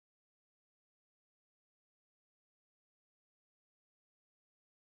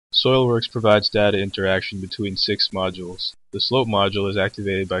SoilWorks provides data interaction between 6 modules. The Slope module is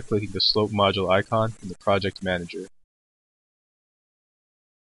activated by clicking the Slope module icon in the Project Manager.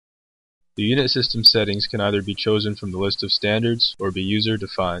 The unit system settings can either be chosen from the list of standards or be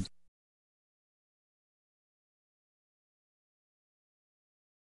user-defined.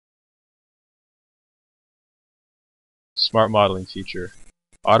 Smart Modeling feature.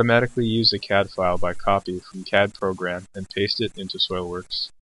 Automatically use a CAD file by copy from CAD program and paste it into SoilWorks.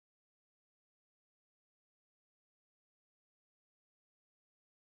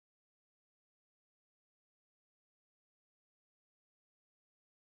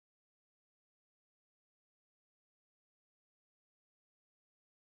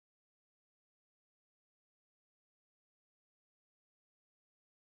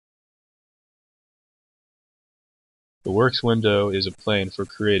 The Works window is a plane for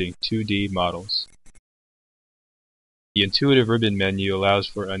creating 2D models. The intuitive ribbon menu allows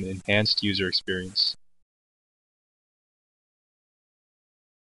for an enhanced user experience.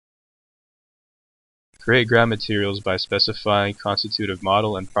 Create ground materials by specifying constitutive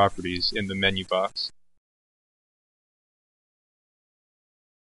model and properties in the menu box.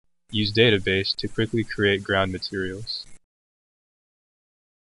 Use Database to quickly create ground materials.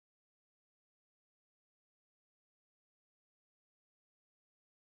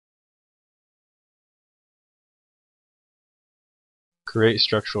 Create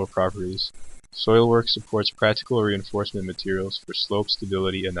structural properties. SoilWorks supports practical reinforcement materials for slope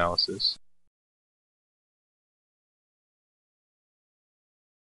stability analysis.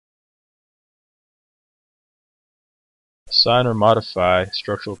 Assign or modify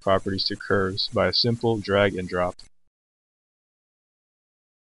structural properties to curves by a simple drag and drop.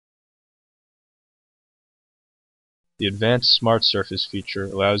 The Advanced Smart Surface feature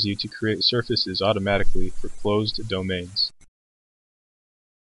allows you to create surfaces automatically for closed domains.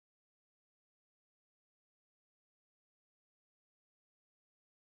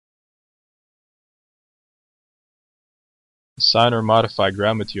 Assign or modify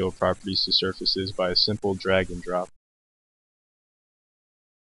ground material properties to surfaces by a simple drag and drop.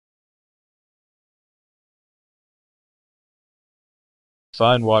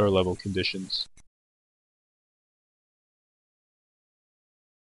 Define water level conditions.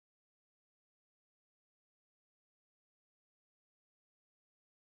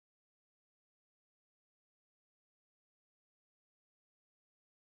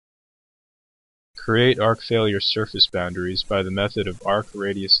 Create arc failure surface boundaries by the method of arc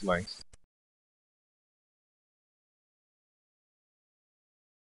radius length.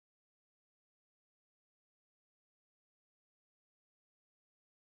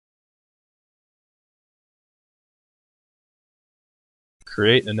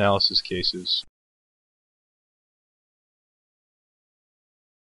 Create analysis cases.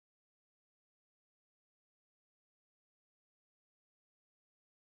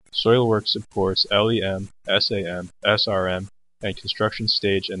 SoilWorks supports LEM, SAM, SRM, and construction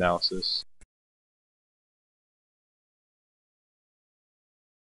stage analysis.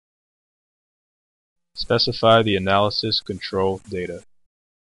 Specify the analysis control data.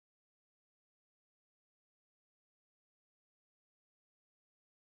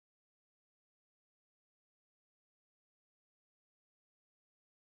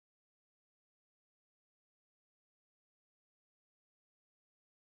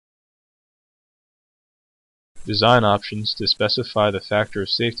 Design options to specify the factor of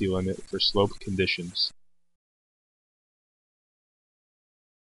safety limit for slope conditions.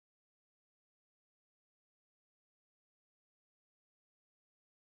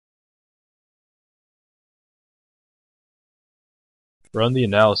 Run the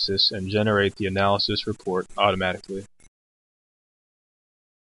analysis and generate the analysis report automatically.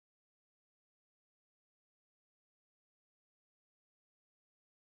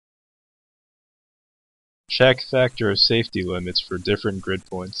 Check factor of safety limits for different grid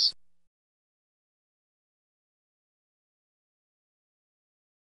points.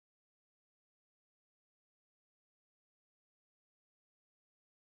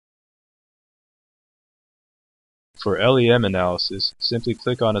 For LEM analysis, simply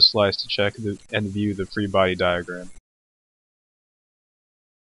click on a slice to check and view the free body diagram.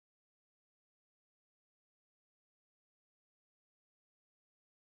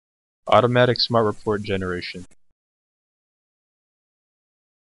 Automatic Smart Report generation.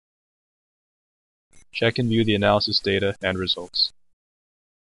 Check and view the analysis data and results.